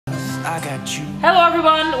I got you. Hello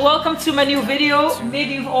everyone, welcome to my new video.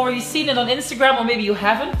 Maybe you've already seen it on Instagram or maybe you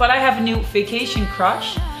haven't, but I have a new vacation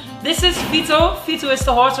crush. This is Vito. Vito is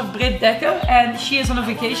the horse of Britt Dekker and she is on a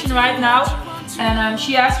vacation right now. And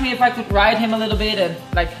she asked me if I could ride him a little bit and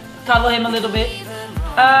like cuddle him a little bit.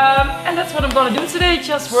 And that's what I'm gonna do today,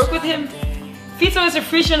 just work with him. Vito is a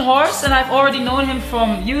Frisian horse and I've already known him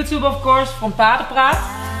from YouTube, of course, from Paardenpraat.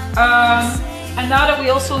 And now that we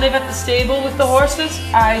also live at the stable with the horses,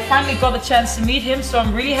 I finally got a chance to meet him, so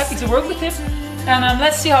I'm really happy to work with him. And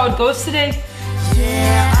let's see how it goes today.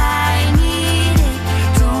 Yeah, I need it.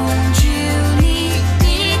 Don't you need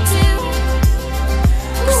me too?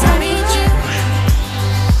 'Cause I need you.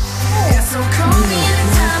 Yeah, so call me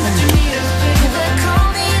anytime that you need a favor.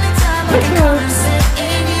 Call me anytime I can come and sit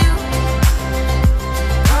in you.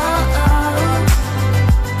 Oh, oh.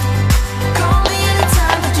 Call me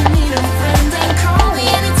anytime that you need a friend. And call me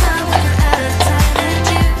anytime when you're at a tight end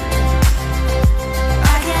you.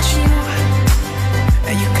 I got you.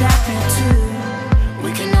 And you got me too. We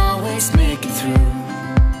can always make it through.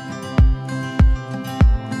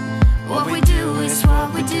 What we do is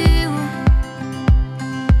what we do.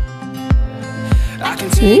 I can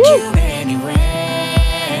take you anywhere,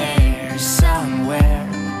 somewhere.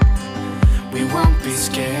 We won't be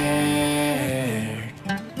scared.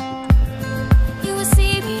 You will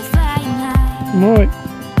see me flying high. Mooi.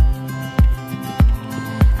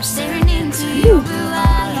 I'm staring into your blue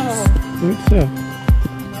eyes. Goed zo.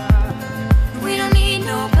 We don't need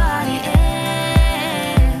nobody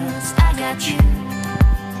else. I got you,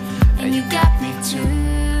 and you got me too.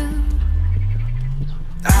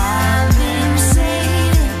 I've been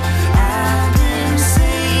saving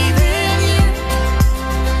you,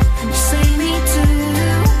 and you save me too.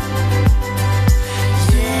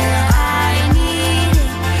 Yeah, I need it.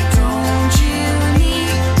 Don't you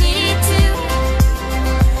need me too?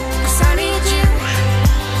 'Cause I need you.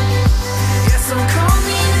 Yeah, so call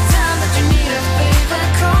me anytime that you need a favor.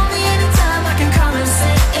 Call me anytime I can come and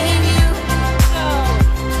sit in you. Oh,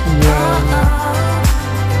 oh.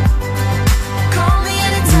 Call me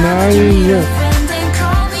anytime that you need a friend. And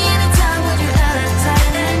call me anytime when you're at a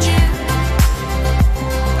tight end you.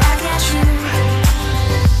 I got you.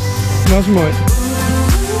 Dat is mooi.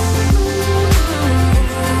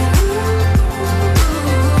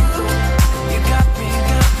 You got me,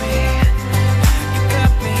 got me. You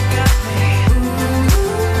got me, got me.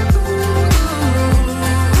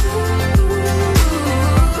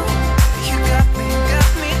 You got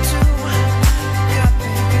me too. Got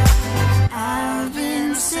me, got me.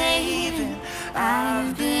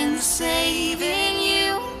 I've been saving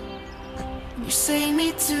you. You save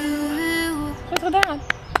me too. Goed gedaan.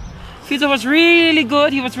 Vito was really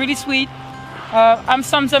good, he was really sweet. I'm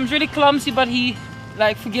sometimes really clumsy, but he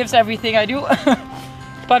like forgives everything I do.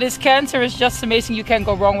 But his canter is just amazing, you can't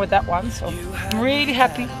go wrong with that one. So I'm really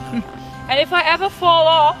happy. And if I ever fall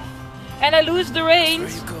off and I lose the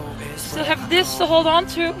reins, still have this to hold on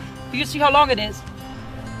to. You see how long it is.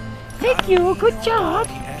 Thank you, good job.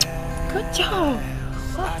 Good job.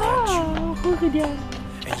 Oh, goed gedaan.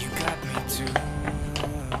 And you got me too.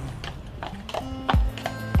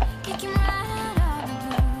 Kick him right out of the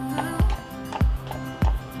blue.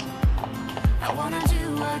 I wanna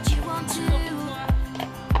do what you want to.